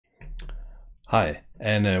Hi,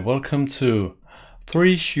 and welcome to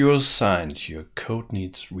 3 Sure Signs Your Code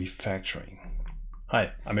Needs Refactoring.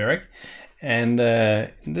 Hi, I'm Eric, and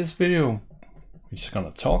in this video we're just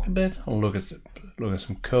gonna talk a bit. I'll look at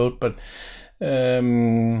some code, but I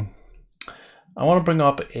want to bring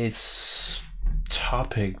up a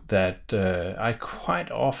topic that I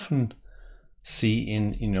quite often see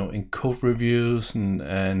in code reviews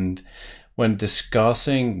and when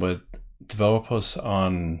discussing with developers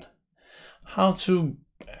on how to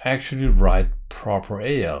actually write proper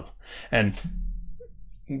AL. And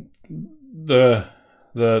the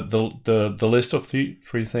list of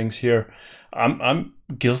three things here, I'm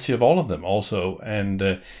guilty of all of them also, and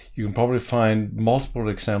you can probably find multiple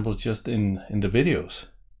examples just in the videos.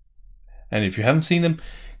 And if you haven't seen them,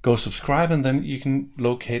 go subscribe, and then you can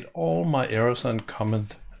locate all my errors and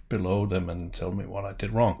comment below them and tell me what I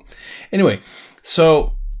did wrong. Anyway,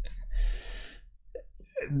 so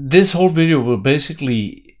this whole video will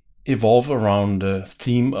basically evolve around the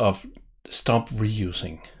theme of stop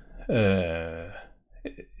reusing,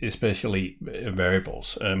 especially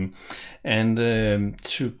variables. To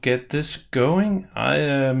get this going,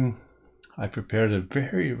 I prepared a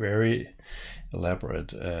very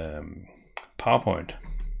elaborate PowerPoint.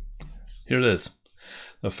 Here it is,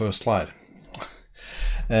 the first slide.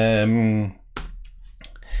 And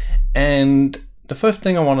the first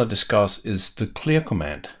thing I want to discuss is the clear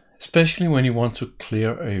command, especially when you want to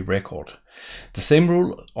clear a record. The same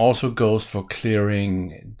rule also goes for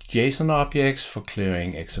clearing JSON objects, for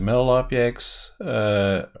clearing XML objects,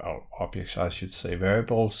 objects I should say,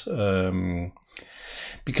 variables,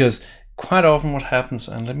 because quite often what happens,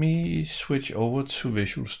 and let me switch over to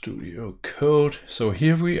Visual Studio Code. So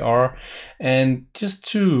here we are, and just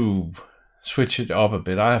to switch it up a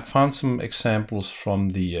bit, I have found some examples from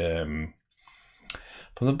the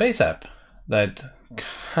base app that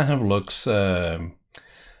kind of looks sort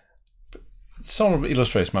of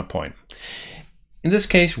illustrates my point. In this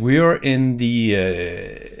case, we are in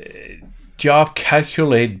the job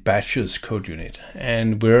calculate batches code unit,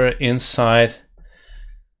 and we're inside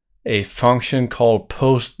a function called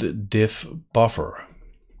post diff buffer.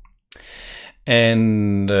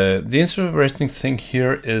 And the interesting thing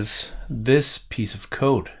here is this piece of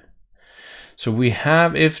code. So we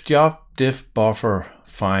have if job diff buffer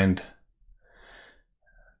find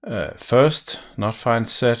first, not find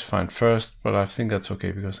set, find first, but I think that's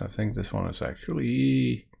okay because I think this one is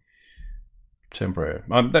actually temporary.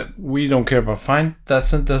 That we don't care about find.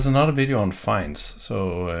 There's another video on finds,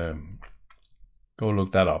 so go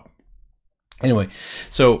look that up. Anyway,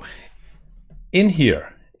 so in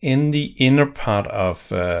here, in the inner part of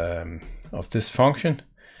this function,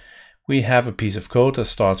 we have a piece of code that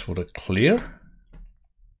starts with a clear.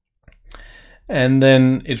 And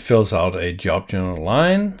then it fills out a job journal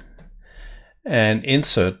line and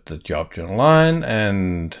insert the job journal line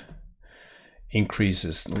and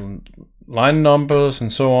increases line numbers and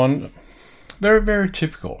so on. Very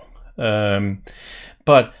typical.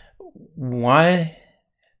 But why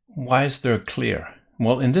is there a clear?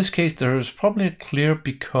 Well, in this case, there is probably a clear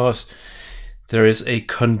because there is a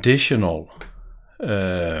conditional.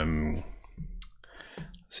 Let's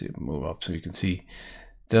see, move up so you can see.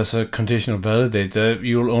 There's a conditional validate.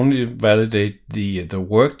 You'll only validate the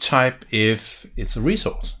work type if it's a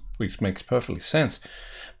resource, which makes perfectly sense.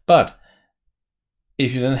 But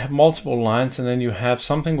if you then have multiple lines and then you have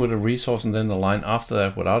something with a resource and then the line after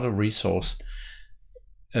that without a resource,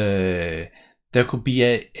 there could be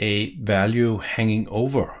a value hanging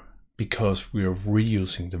over because we're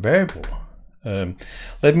reusing the variable.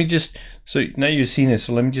 Let me just, so now you've seen it,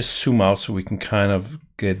 so let me just zoom out so we can kind of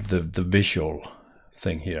get the visual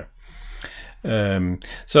thing here.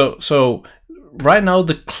 So right now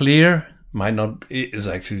the clear might not is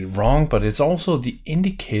actually wrong, but it's also the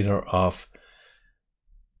indicator of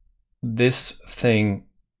this thing,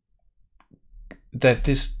 that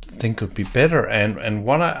this thing could be better. And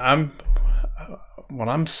what I'm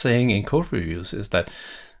saying in code reviews is that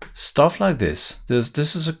stuff like this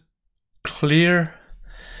is a clear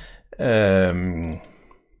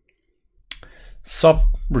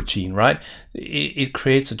subroutine, right? It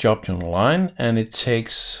creates a job journal line and it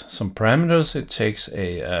takes some parameters. It takes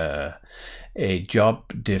a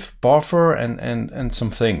job diff buffer and some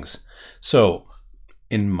things. So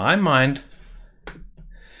in my mind,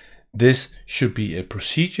 this should be a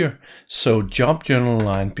procedure. So job journal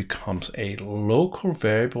line becomes a local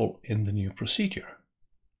variable in the new procedure,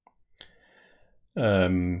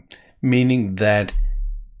 meaning that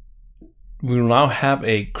we will now have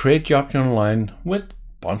a create job journal line with a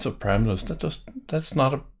bunch of parameters. That's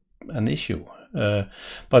not an issue,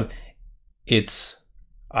 but it's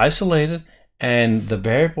isolated and the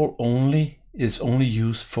variable is only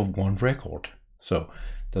used for one record. So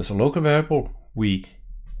there's a local variable, we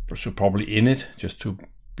should probably init just to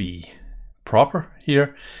be proper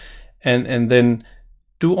here, and then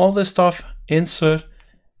do all this stuff, insert,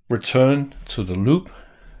 return to the loop,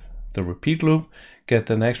 the repeat loop, get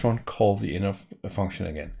the next one, call the inner function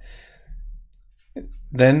again.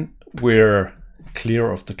 Then we're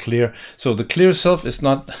clear of the clear. So the clear itself is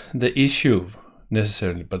not the issue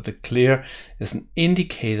necessarily, but the clear is an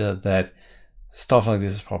indicator that stuff like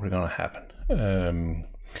this is probably going to happen.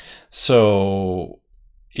 So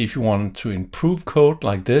if you want to improve code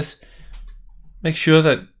like this, make sure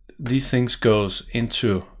that these things goes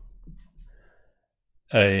into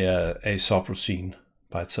a subroutine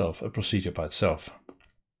by itself, a procedure by itself.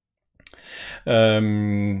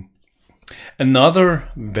 Another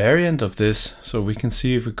variant of this, so we can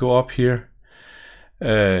see if we go up here,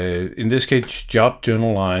 in this case job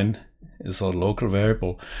journal line is a local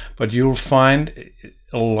variable, but you'll find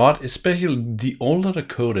a lot, especially the older the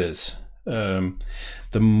code is,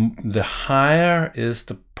 the higher is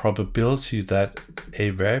the probability that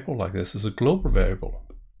a variable like this is a global variable.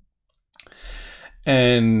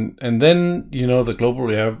 And then, you know, the global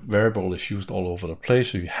variable is used all over the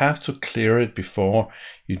place, so you have to clear it before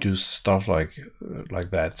you do stuff like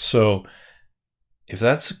that. So if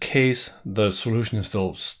that's the case, the solution is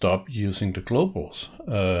still stop using the globals.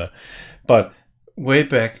 But way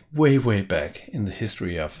back in the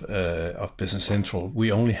history of Business Central,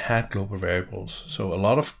 we only had global variables. So a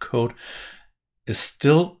lot of code is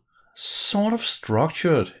still sort of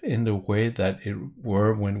structured in the way that it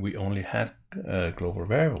were when we only had global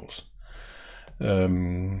variables.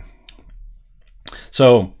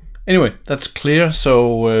 So anyway, that's clear.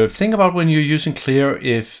 So think about when you're using clear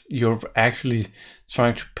if you're actually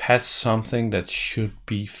trying to patch something that should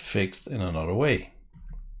be fixed in another way.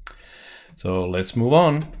 So let's move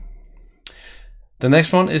on. The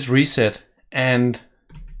next one is reset. And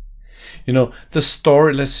you know, the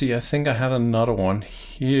story, let's see, I think I had another one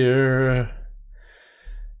here.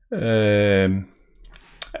 Again,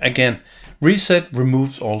 reset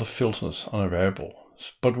removes all the filters on a variable.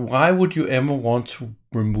 But why would you ever want to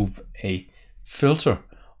remove a filter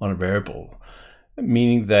on a variable?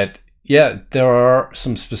 Meaning that, yeah, there are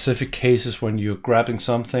some specific cases when you're grabbing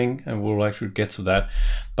something, and we'll actually get to that.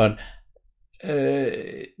 But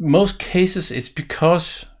most cases, it's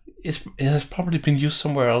because it has probably been used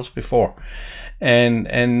somewhere else before.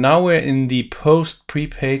 And now we're in the post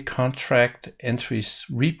prepaid contract entries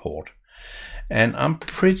report. And I'm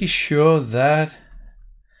pretty sure that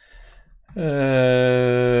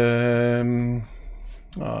oh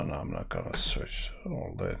no, I'm not gonna search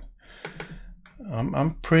all that.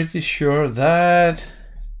 I'm pretty sure that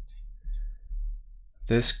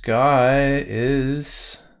this guy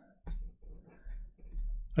is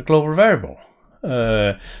a global variable.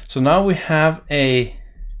 So now we have a,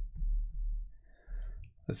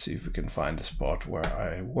 let's see if we can find the spot where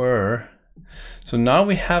I were. So now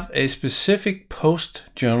we have a specific post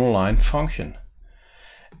journal line function.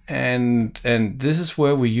 And this is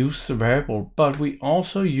where we use the variable, but we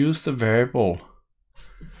also use the variable.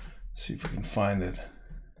 Let's see if we can find it.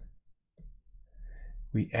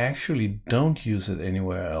 We actually don't use it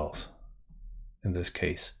anywhere else in this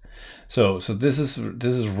case. So this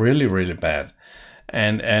is really bad.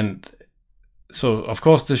 And so of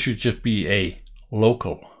course this should just be a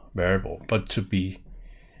local variable, but to be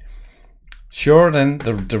sure, then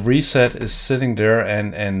the reset is sitting there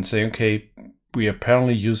and saying, okay, we are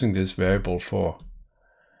apparently using this variable for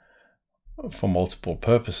multiple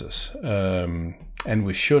purposes, and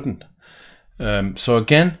we shouldn't. So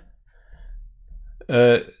again,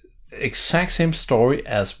 exact same story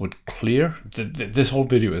as with clear. This whole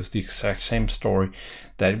video is the exact same story,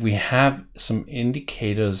 that we have some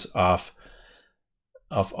indicators of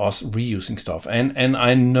us reusing stuff, and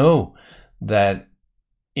I know that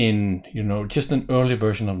in, you know, just an early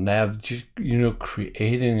version of nav, just, you know,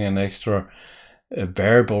 creating an extra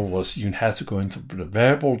variable was, you had to go into the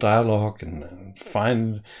variable dialog and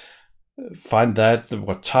find that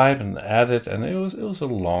what type and add it, and it was a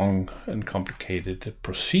long and complicated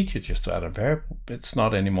procedure just to add a variable. It's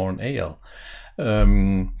not anymore in AL.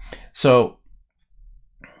 So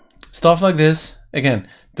stuff like this, again,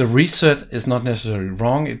 the reset is not necessarily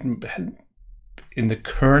wrong. In the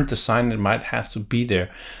current design, it might have to be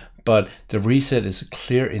there, but the reset is a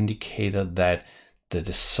clear indicator that the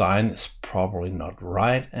design is probably not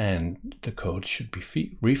right and the code should be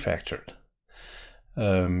refactored.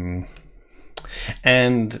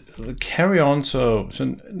 And carry on. So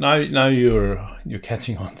now you're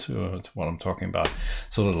catching on to what I'm talking about.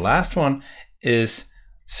 So the last one is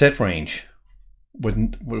set range.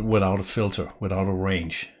 without a filter, without a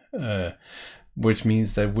range, which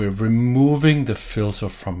means that we're removing the filter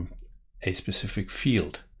from a specific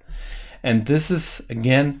field. And this is,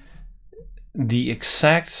 again, the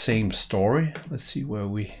exact same story. Let's see where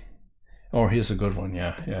we... Oh, here's a good one.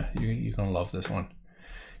 Yeah, you're gonna love this one.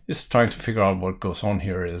 Just trying to figure out what goes on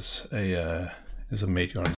here is a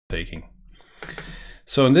major undertaking.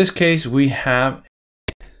 So in this case, we have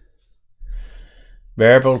a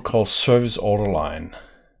variable called service order line.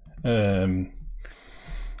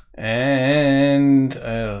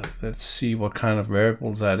 Let's see what kind of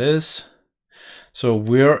variable that is. So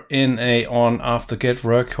we're in a on after get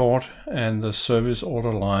record, and the service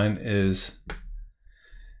order line is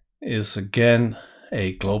again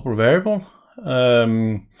a global variable.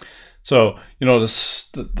 So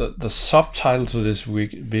the subtitle to this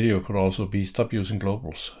video could also be "Stop using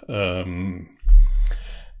globals,"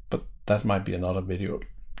 but that might be another video.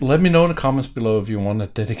 Let me know in the comments below if you want a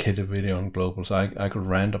dedicated video on globals. I could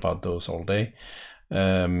rant about those all day.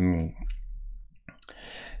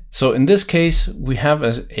 So in this case, we have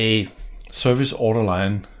a service order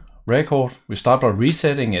line record. We start by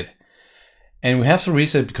resetting it, and we have to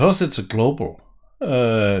reset because it's a global.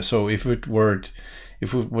 So if it were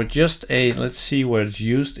just a, let's see where it's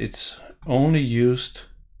used. It's only used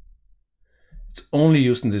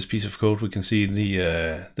in this piece of code. We can see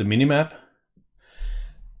the minimap.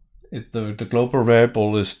 The global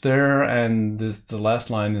variable is there, and the last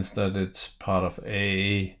line is that it's part of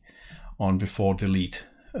a on before delete.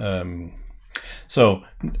 So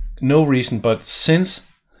no reason, but since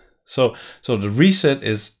so the reset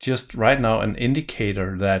is just right now an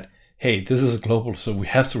indicator that, hey, this is a global, so we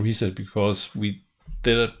have to reset because we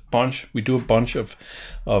do a bunch of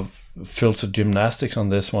filter gymnastics on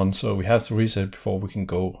this one, so we have to reset before we can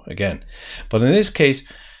go again. But in this case,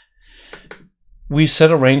 we set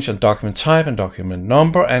a range on document type and document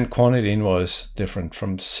number and quantity invoice different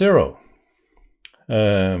from 0.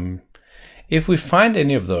 If we find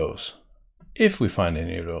any of those,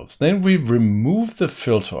 then we remove the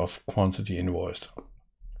filter of quantity invoiced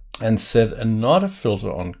and set another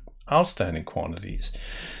filter on outstanding quantities.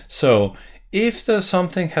 So if there's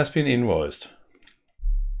something has been invoiced,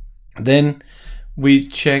 then we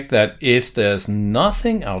check that if there's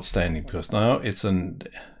nothing outstanding, because now it's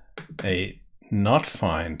a not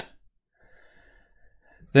find,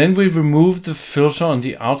 then we remove the filter on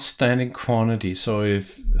the outstanding quantity. So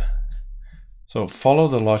follow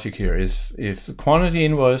the logic here. If the quantity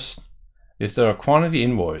invoiced, if there are quantity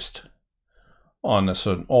invoiced on a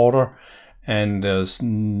certain order and there's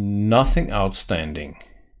nothing outstanding,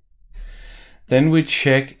 then we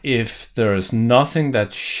check if there is nothing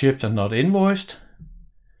that's shipped and not invoiced.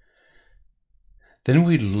 Then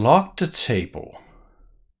we log the table.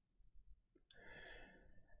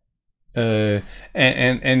 And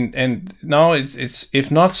now it's if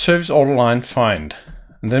not service order line find,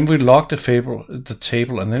 and then we log the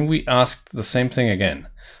table, and then we ask the same thing again.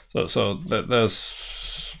 So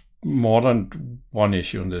there's more than one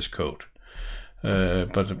issue in this code,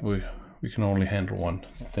 but we can only handle one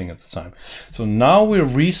thing at a time. So now we're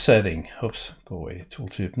resetting. Oops, go away,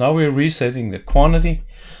 tooltip. Now we're resetting the quantity.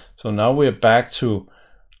 So now we're back to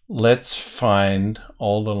let's find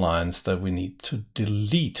all the lines that we need to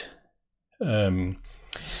delete. And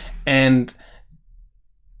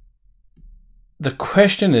the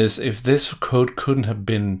question is if this code couldn't have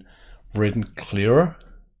been written clearer,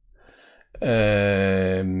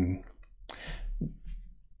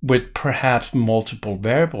 with perhaps multiple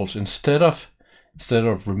variables instead of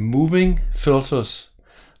removing filters,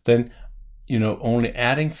 then only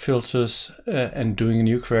adding filters and doing a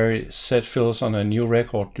new query, set filters on a new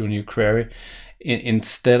record, do a new query,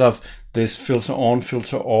 instead of this filter on,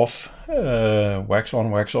 filter off, wax on,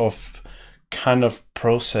 wax off kind of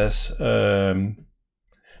process.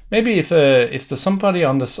 Maybe if there's somebody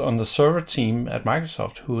on the server team at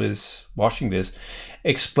Microsoft who is watching this,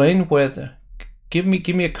 explain whether, give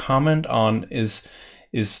me a comment on is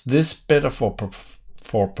this better for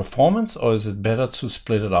performance, or is it better to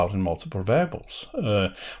split it out in multiple variables?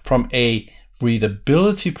 From a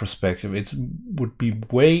readability perspective, it would be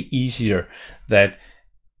way easier that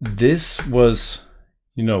this was,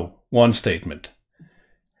 one statement.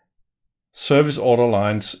 Service order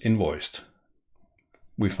lines invoiced.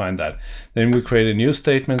 We find that. Then we create a new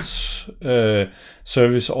statement,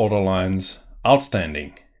 service order lines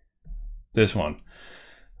outstanding. This one.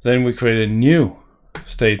 Then we create a new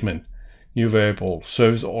statement, new variable,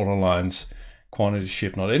 service order lines quantity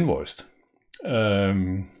shipped not invoiced.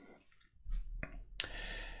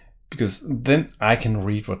 Because then I can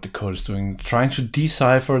read what the code is doing, trying to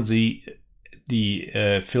decipher the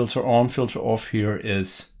the filter on, filter off here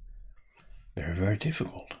is very, very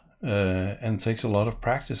difficult, and it takes a lot of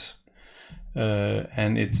practice.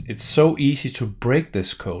 And it's so easy to break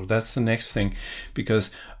this code. That's the next thing,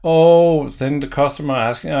 because then the customer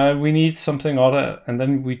asks, we need something other, and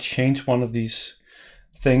then we change one of these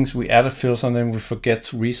things, we add a filter, and then we forget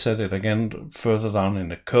to reset it again further down in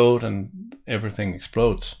the code, and everything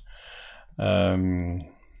explodes.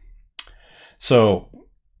 So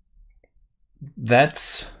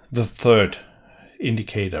that's the third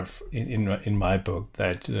indicator in my book,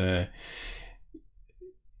 that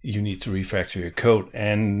you need to refactor your code.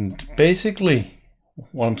 And basically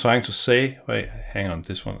what I'm trying to say, wait, hang on,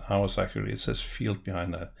 this one, it says field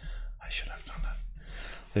behind that. I should have done that.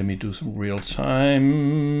 Let me do some real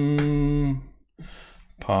time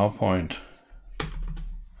PowerPoint.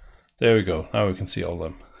 There we go. Now we can see all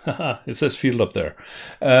of them. It says field up there.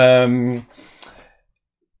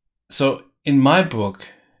 So in my book,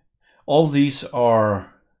 all these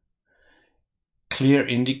are clear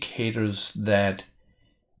indicators that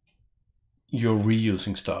you're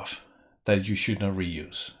reusing stuff that you should not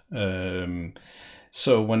reuse.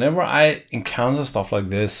 So whenever I encounter stuff like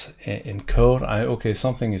this in code, okay,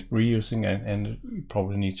 something is reusing and you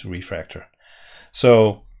probably need to refactor.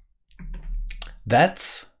 So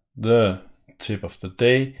that's the tip of the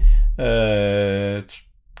day.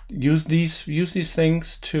 Use these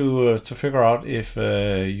things to figure out if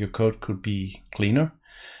your code could be cleaner.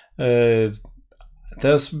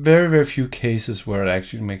 There's very, very few cases where it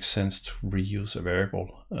actually makes sense to reuse a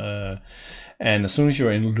variable. And as soon as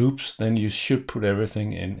you're in loops, then you should put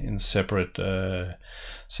everything in separate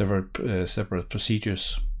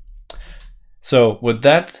procedures. So with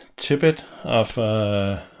that tidbit of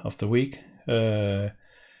the week,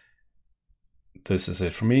 this is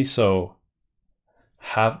it for me. So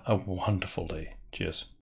have a wonderful day. Cheers.